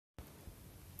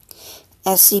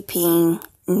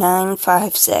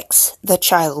SCP-956, the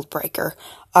Child Breaker,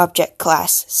 Object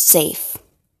Class, Safe.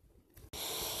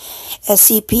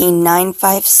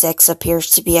 SCP-956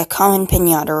 appears to be a common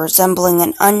pinata resembling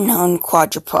an unknown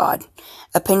quadruped.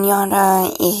 A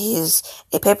pinata is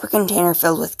a paper container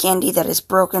filled with candy that is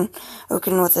broken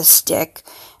with a stick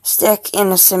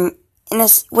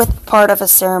with part of a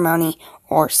ceremony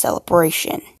or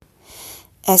celebration.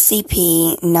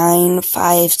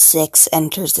 SCP-956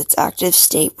 enters its active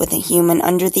state when a human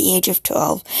under the age of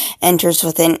 12 enters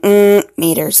within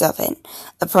meters of it.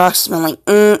 Approximately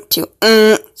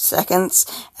 2 seconds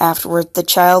afterward, the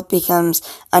child becomes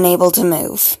unable to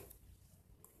move.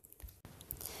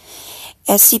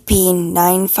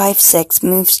 SCP-956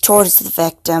 moves towards the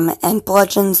victim and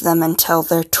bludgeons them until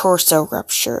their torso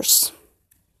ruptures.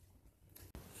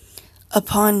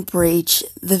 Upon breach,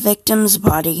 the victim's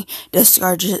body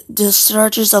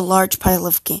discharges a large pile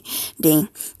of candy,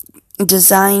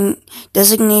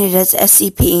 designated as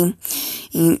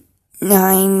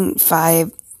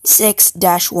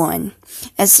SCP-956-1.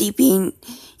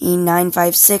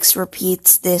 SCP-956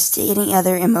 repeats this to any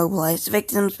other immobilized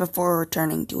victims before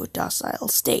returning to a docile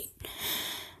state.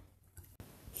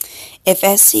 If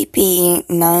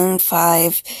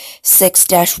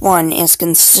SCP-956-1 is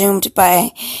consumed by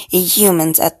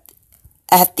humans at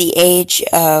the age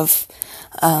of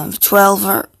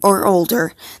 12 or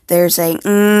older, there's a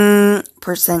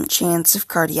 % chance of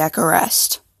cardiac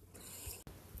arrest.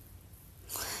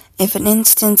 If an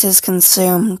instance is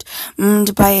consumed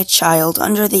by a child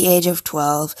under the age of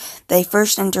 12, they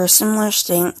first enter a similar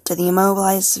state to the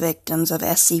immobilized victims of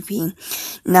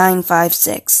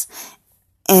SCP-956.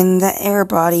 In the air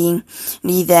body,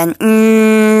 then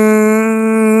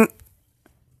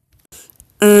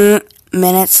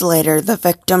minutes later, the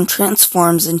victim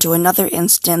transforms into another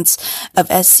instance of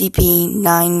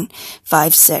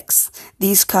SCP-956.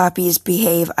 These copies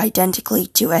behave identically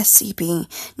to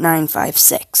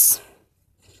SCP-956.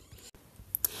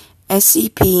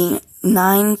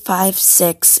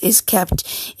 SCP-956 is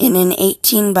kept in an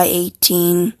 18 by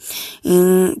 18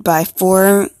 by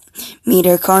 4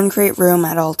 meter concrete room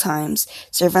at all times.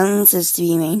 Surveillance is to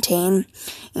be maintained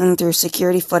through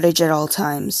security footage at all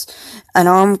times. An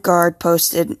armed guard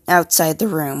posted outside the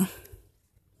room.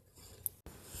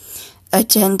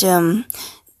 Addendum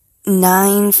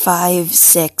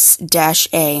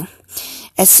 956-A.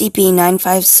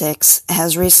 SCP-956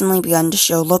 has recently begun to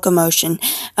show locomotion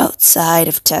outside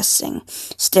of testing,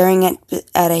 staring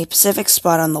at a specific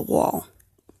spot on the wall.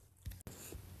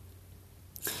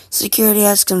 Security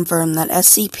has confirmed that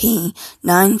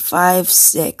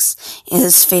SCP-956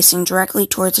 is facing directly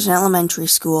towards an elementary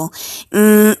school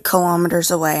kilometers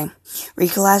away.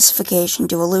 Reclassification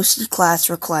to a lucid class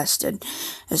requested.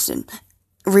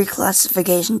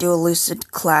 Reclassification to a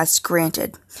lucid class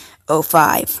granted.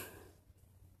 05.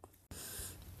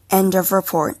 End of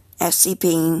report.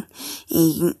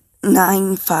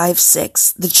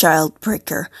 SCP-956, the Child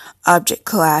Breaker, Object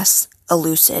Class,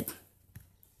 Elucid.